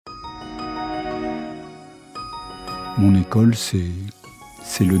Mon école,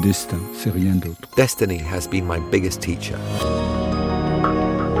 c'est le destin, c'est rien d'autre. Destiny has been my biggest teacher.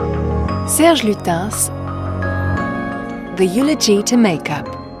 Serge Lutens, The Eulogy to Makeup.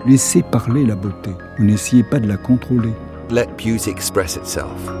 Laissez parler la beauté, ou n'essayez pas de la contrôler. Let beauty express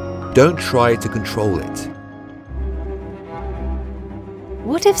itself. Don't try to control it.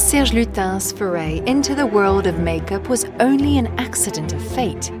 What if Serge Lutens' foray into the world of makeup was only an accident of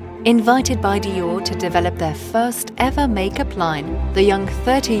fate? Invited by Dior to develop their first ever makeup line, the young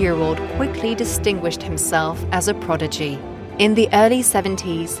 30-year-old quickly distinguished himself as a prodigy. In the early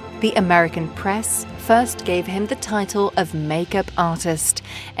 70s, the American press first gave him the title of makeup artist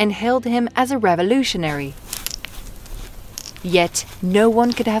and hailed him as a revolutionary. Yet, no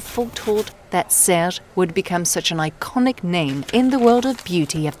one could have foretold that Serge would become such an iconic name in the world of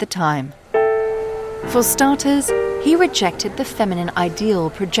beauty of the time. For starters, he rejected the feminine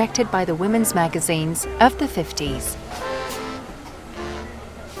ideal projected by the women's magazines of the 50s,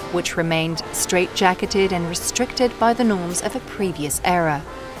 which remained straitjacketed and restricted by the norms of a previous era.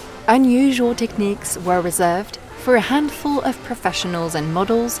 Unusual techniques were reserved for a handful of professionals and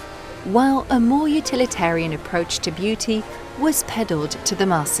models, while a more utilitarian approach to beauty was peddled to the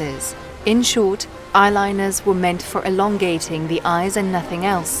masses. In short, eyeliners were meant for elongating the eyes and nothing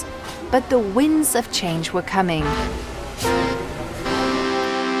else. But the winds of change were coming.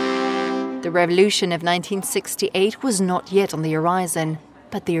 The revolution of 1968 was not yet on the horizon,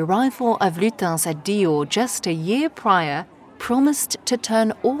 but the arrival of Lutens at Dior just a year prior promised to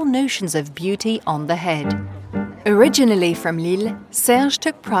turn all notions of beauty on the head. Originally from Lille, Serge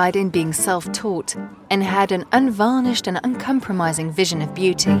took pride in being self-taught and had an unvarnished and uncompromising vision of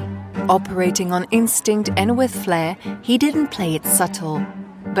beauty. Operating on instinct and with flair, he didn't play it subtle,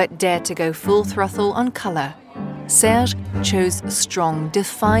 but dared to go full throttle on color. Serge chose strong,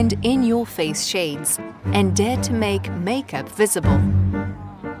 defined, in-your-face shades and dared to make makeup visible.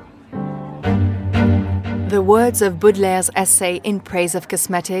 The words of Baudelaire's essay in praise of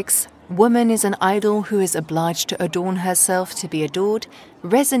cosmetics, "Woman is an idol who is obliged to adorn herself to be adored,"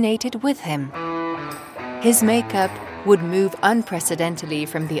 resonated with him. His makeup would move unprecedentedly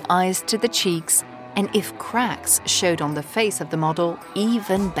from the eyes to the cheeks, and if cracks showed on the face of the model,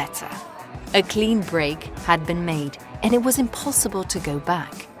 even better. A clean break had been made, and it was impossible to go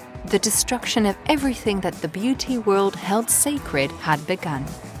back. The destruction of everything that the beauty world held sacred had begun.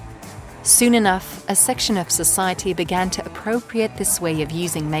 Soon enough, a section of society began to appropriate this way of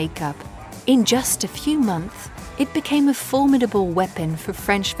using makeup. In just a few months, it became a formidable weapon for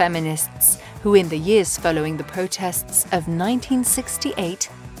French feminists who, in the years following the protests of 1968,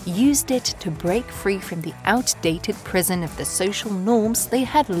 used it to break free from the outdated prison of the social norms they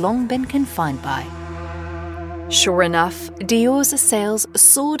had long been confined by. Sure enough, Dior's sales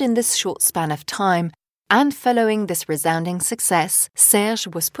soared in this short span of time, and following this resounding success, Serge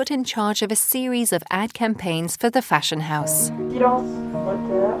was put in charge of a series of ad campaigns for the fashion house. Silence,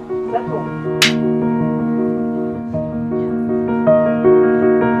 moteur, ça tourne.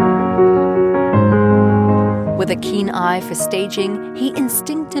 With a keen eye for staging, he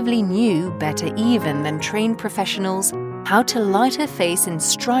instinctively knew, better even than trained professionals, how to light her face in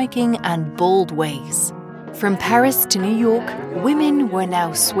striking and bold ways. From Paris to New York, women were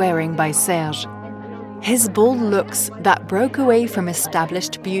now swearing by Serge. His bold looks that broke away from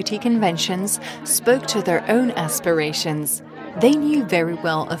established beauty conventions spoke to their own aspirations. They knew very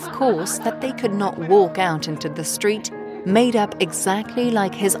well, of course, that they could not walk out into the street made up exactly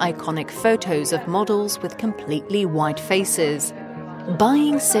like his iconic photos of models with completely white faces.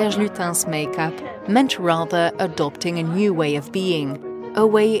 Buying Serge Lutens' makeup meant rather adopting a new way of being, a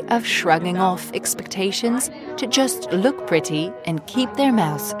way of shrugging off expectations to just look pretty and keep their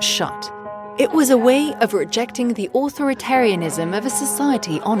mouths shut. It was a way of rejecting the authoritarianism of a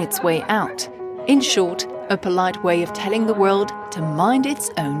society on its way out. In short, a polite way of telling the world to mind its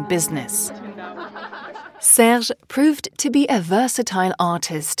own business. Serge proved to be a versatile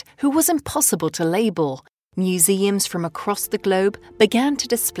artist who was impossible to label. Museums from across the globe began to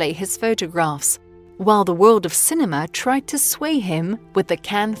display his photographs, while the world of cinema tried to sway him with the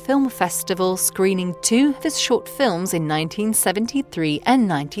Cannes Film Festival screening two of his short films in 1973 and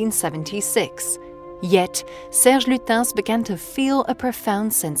 1976. Yet, Serge Lutens began to feel a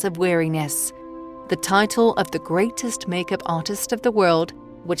profound sense of weariness. The title of the greatest makeup artist of the world,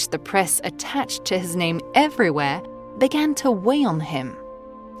 which the press attached to his name everywhere, began to weigh on him.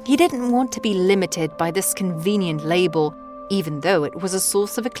 He didn't want to be limited by this convenient label, even though it was a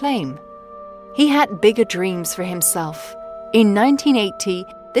source of acclaim. He had bigger dreams for himself. In 1980,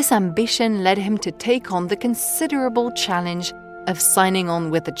 this ambition led him to take on the considerable challenge of signing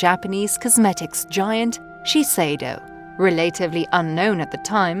on with the Japanese cosmetics giant Shiseido, relatively unknown at the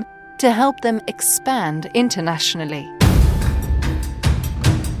time, to help them expand internationally.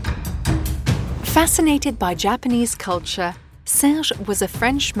 Fascinated by Japanese culture, Serge was a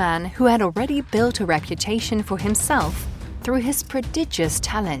Frenchman who had already built a reputation for himself through his prodigious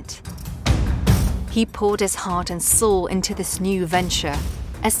talent. He poured his heart and soul into this new venture.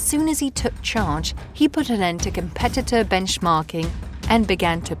 As soon as he took charge, he put an end to competitor benchmarking and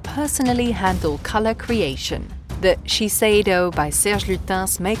began to personally handle color creation. The Shiseido by Serge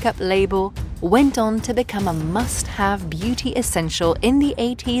Lutens makeup label went on to become a must-have beauty essential in the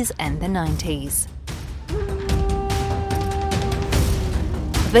 80s and the 90s.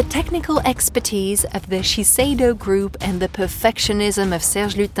 The technical expertise of the Shiseido group and the perfectionism of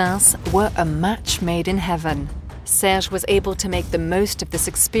Serge Lutens were a match made in heaven. Serge was able to make the most of this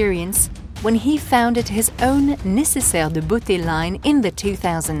experience when he founded his own Nécessaire de Beauté line in the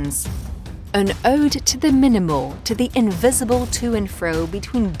 2000s. An ode to the minimal, to the invisible to and fro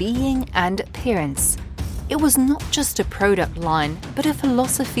between being and appearance. It was not just a product line, but a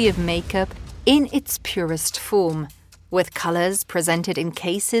philosophy of makeup in its purest form, with colors presented in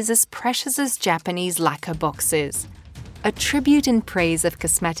cases as precious as Japanese lacquer boxes. A tribute and praise of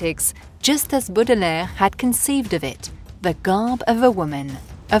cosmetics, just as Baudelaire had conceived of it, the garb of a woman,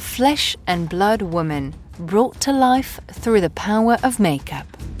 a flesh and blood woman, brought to life through the power of makeup.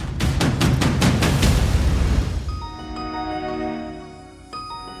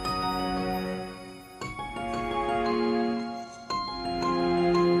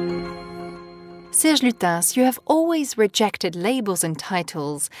 Serge Lutens, you have always rejected labels and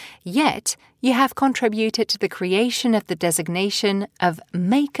titles, yet you have contributed to the creation of the designation of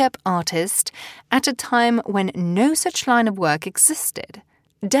makeup artist at a time when no such line of work existed.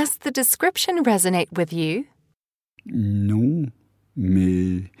 Does the description resonate with you? Non,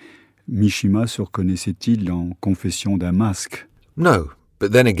 mais Mishima se reconnaissait-il en Confession d'un masque? No,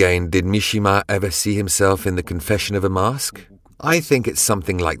 but then again, did Mishima ever see himself in the Confession of a Mask? I think it's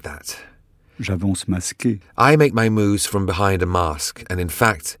something like that. J'avance masqué. I make my moves from behind a mask, and in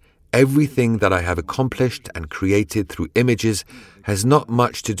fact, everything that I have accomplished and created through images has not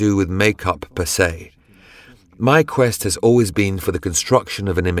much to do with makeup per se. My quest has always been for the construction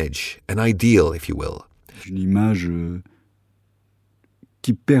of an image, an ideal, if you will. Une image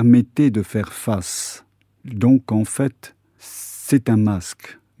qui permettait de faire face. Donc, en fait, c'est un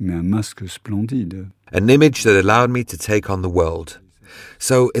masque, mais un masque splendide. An image that allowed me to take on the world.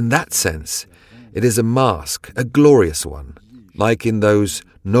 So, in that sense, it is a mask, a glorious one, like in those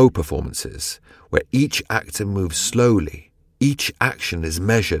No performances, where each actor moves slowly, each action is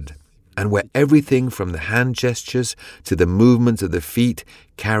measured, and where everything from the hand gestures to the movement of the feet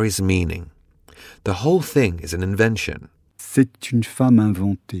carries meaning. The whole thing is an invention. C'est une femme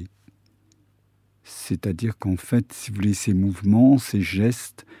inventée. C'est-à-dire qu'en fait, si vous voulez, ses mouvements, ses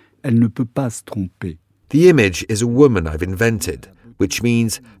gestes, elle ne peut pas se tromper. The image is a woman I've invented, which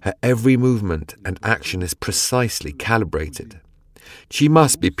means her every movement and action is precisely calibrated. She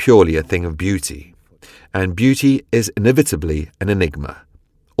must be purely a thing of beauty, and beauty is inevitably an enigma,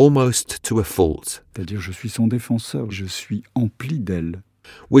 almost to a fault. C'est-à-dire, je suis son défenseur, je suis empli d'elle.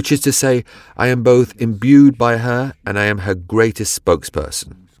 Which is to say, I am both imbued by her and I am her greatest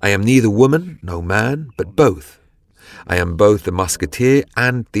spokesperson. I am neither woman, no man, but both. I am both the musketeer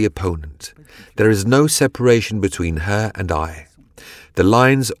and the opponent. There is no separation between her and I. The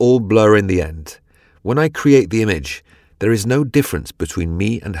lines all blur in the end. When I create the image, there is no difference between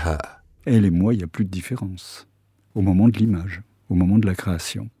me and her. Elle et moi, il n'y a plus de différence. Au moment de l'image, au moment de la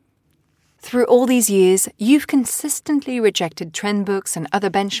création. Through all these years, you've consistently rejected trend books and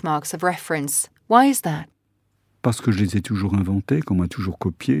other benchmarks of reference. Why is that? Parce que je les ai toujours inventés, qu'on m'a toujours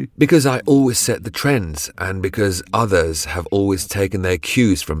copiés. Because I always set the trends, and because others have always taken their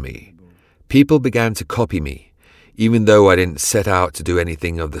cues from me. People began to copy me, even though I didn't set out to do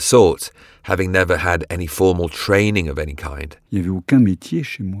anything of the sort, having never had any formal training of any kind. Il n'y avait aucun métier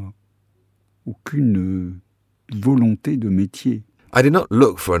chez moi. Aucune volonté de métier. I did not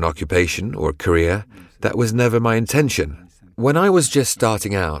look for an occupation or a career. That was never my intention. When I was just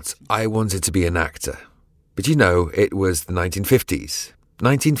starting out, I wanted to be an actor. But you know, it was the 1950s.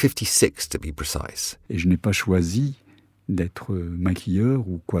 1956 to be precise. Et je n'ai pas choisi d'être maquilleur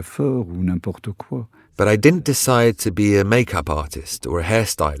ou coiffeur ou n'importe quoi. But I didn't decide to be a makeup artist or a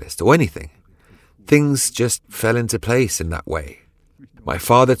hairstylist or anything. Things just fell into place in that way. My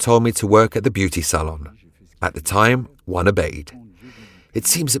father told me to work at the beauty salon. At the time, one obeyed. It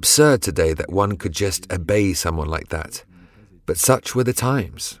seems absurd today that one could just obey someone like that. But such were the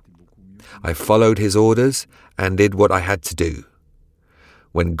times. I followed his orders and did what I had to do.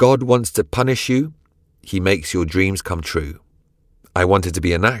 When God wants to punish you, he makes your dreams come true. I wanted to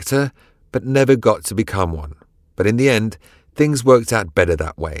be an actor, but never got to become one. But in the end, things worked out better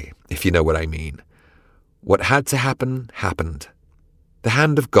that way, if you know what I mean. What had to happen, happened. The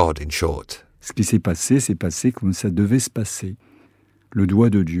hand of God, in short. Ce qui s'est passé comme ça devait se passer. Le doigt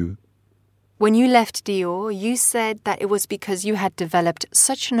de Dieu. When you left Dior, you said that it was because you had developed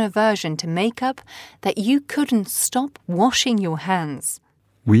such an aversion to makeup that you couldn't stop washing your hands.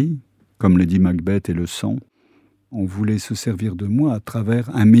 Oui, comme le dit Macbeth et le sang, on voulait se servir de moi à travers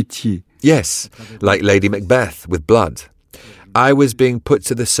un métier. Yes, like Lady Macbeth with blood. I was being put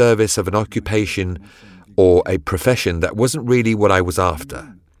to the service of an occupation or a profession that wasn't really what I was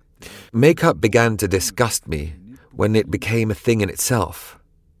after. Makeup began to disgust me when it became a thing in itself.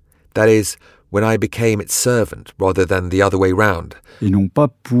 That is, when I became its servant rather than the other way round. Et non pas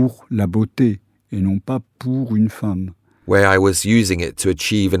pour la beauté, et non pas pour une femme. Where I was using it to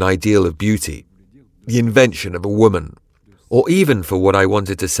achieve an ideal of beauty, the invention of a woman, or even for what I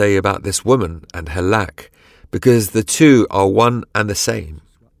wanted to say about this woman and her lack, because the two are one and the same.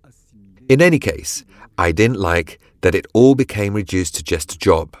 In any case, I didn't like that it all became reduced to just a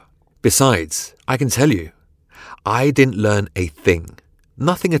job. Besides, I can tell you, I didn't learn a thing.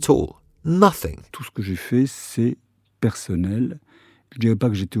 Nothing at all. Nothing. Tout ce que j'ai fait, c'est personnel. Je dirais pas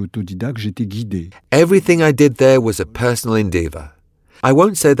que j'étais autodidacte, j'étais guidé. Everything I did there was a personal endeavour. I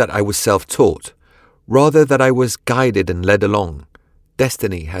won't say that I was self-taught, rather that I was guided and led along.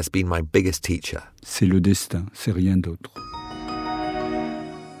 Destiny has been my biggest teacher. C'est le destin, c'est rien d'autre.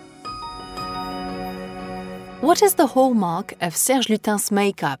 What is the hallmark of Serge Lutens'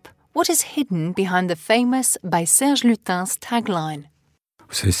 makeup? What is hidden behind the famous by Serge Lutens tagline?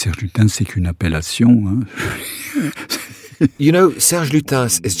 Vous savez, Serge Lutens, c'est qu'une appellation. Hein? You know, Serge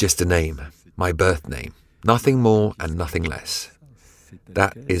Lutens is just a name, my birth name. Nothing more and nothing less.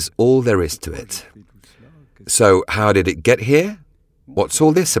 That is all there is to it. So, how did it get here? What's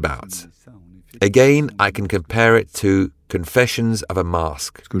all this about? Again, I can compare it to Confessions of a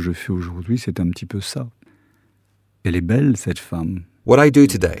Mask. Ce que je fais aujourd'hui, c'est un petit peu ça. Elle est belle, cette femme. What I do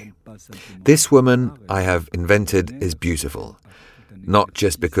today. This woman I have invented is beautiful. Not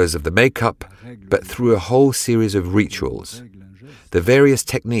just because of the makeup, but through a whole series of rituals. The various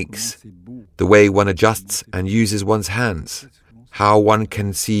techniques, the way one adjusts and uses one's hands, how one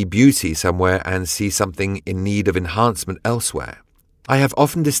can see beauty somewhere and see something in need of enhancement elsewhere. I have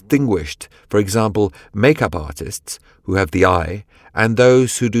often distinguished, for example, makeup artists who have the eye and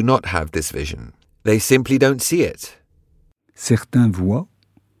those who do not have this vision. They simply don't see it. Certains voient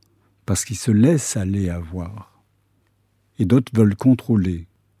parce qu'ils se laissent aller à voir. Et d'autres veulent contrôler,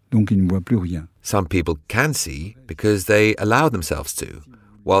 donc ils ne voient plus rien. Some people can see because they allow themselves to,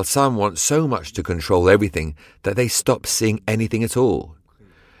 while some want so much to control everything that they stop seeing anything at all.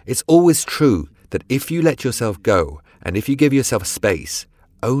 It's always true that if you let yourself go and if you give yourself space,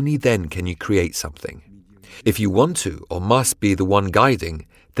 only then can you create something. If you want to or must be the one guiding,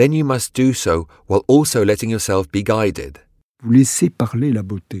 then you must do so while also letting yourself be guided. Vous laissez parler la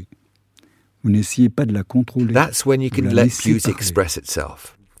beauté. Vous n'essayez pas de la contrôler. That's when you can let beauty express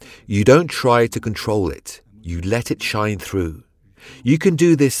itself. You don't try to control it. You let it shine through. You can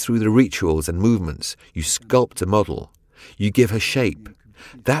do this through the rituals and movements. You sculpt a model. You give her shape.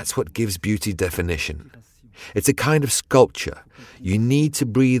 That's what gives beauty definition. It's a kind of sculpture. You need to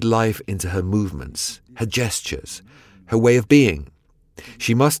breathe life into her movements, her gestures, her way of being.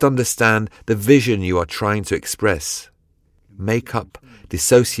 She must understand the vision you are trying to express. Makeup,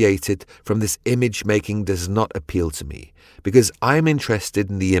 dissociated from this image-making, does not appeal to me, because I'm interested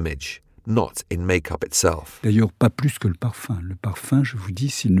in the image, not in makeup itself. D'ailleurs, pas plus que le parfum. Le parfum, je vous dis,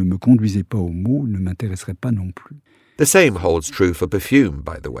 s'il ne me conduisait pas au mot, ne m'intéresserait pas non plus. The same holds true for perfume,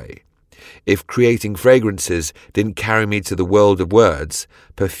 by the way. If creating fragrances didn't carry me to the world of words,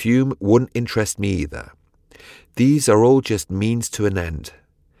 perfume wouldn't interest me either. These are all just means to an end.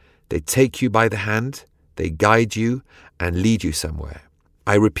 They take you by the hand, they guide you and lead you somewhere.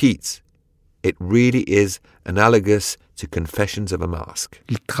 I repeat, it really is analogous to Confessions of a Mask.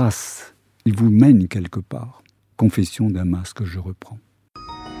 Il trace, il vous mène quelque part. Confession d'un masque, je reprends.